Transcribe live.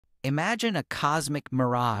Imagine a cosmic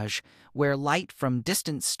mirage where light from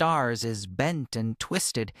distant stars is bent and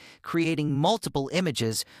twisted, creating multiple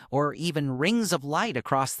images or even rings of light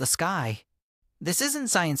across the sky. This isn't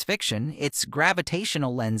science fiction, it's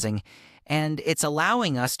gravitational lensing, and it's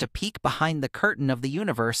allowing us to peek behind the curtain of the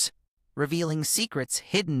universe, revealing secrets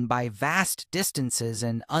hidden by vast distances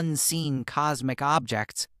and unseen cosmic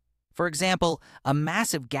objects. For example, a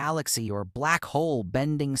massive galaxy or black hole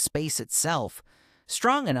bending space itself,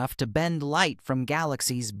 strong enough to bend light from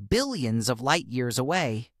galaxies billions of light years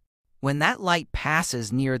away. When that light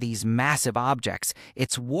passes near these massive objects,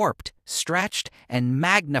 it's warped, stretched, and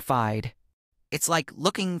magnified. It's like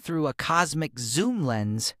looking through a cosmic zoom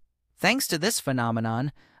lens. Thanks to this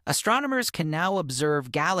phenomenon, astronomers can now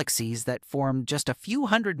observe galaxies that formed just a few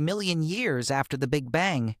 100 million years after the Big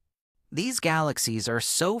Bang. These galaxies are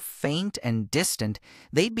so faint and distant,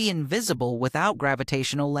 they'd be invisible without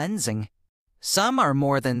gravitational lensing. Some are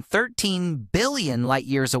more than 13 billion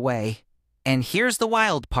light-years away. And here's the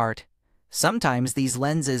wild part. Sometimes these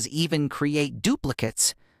lenses even create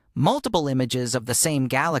duplicates, multiple images of the same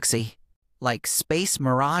galaxy, like space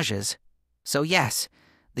mirages. So yes,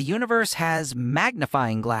 the universe has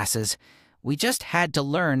magnifying glasses. We just had to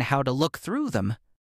learn how to look through them.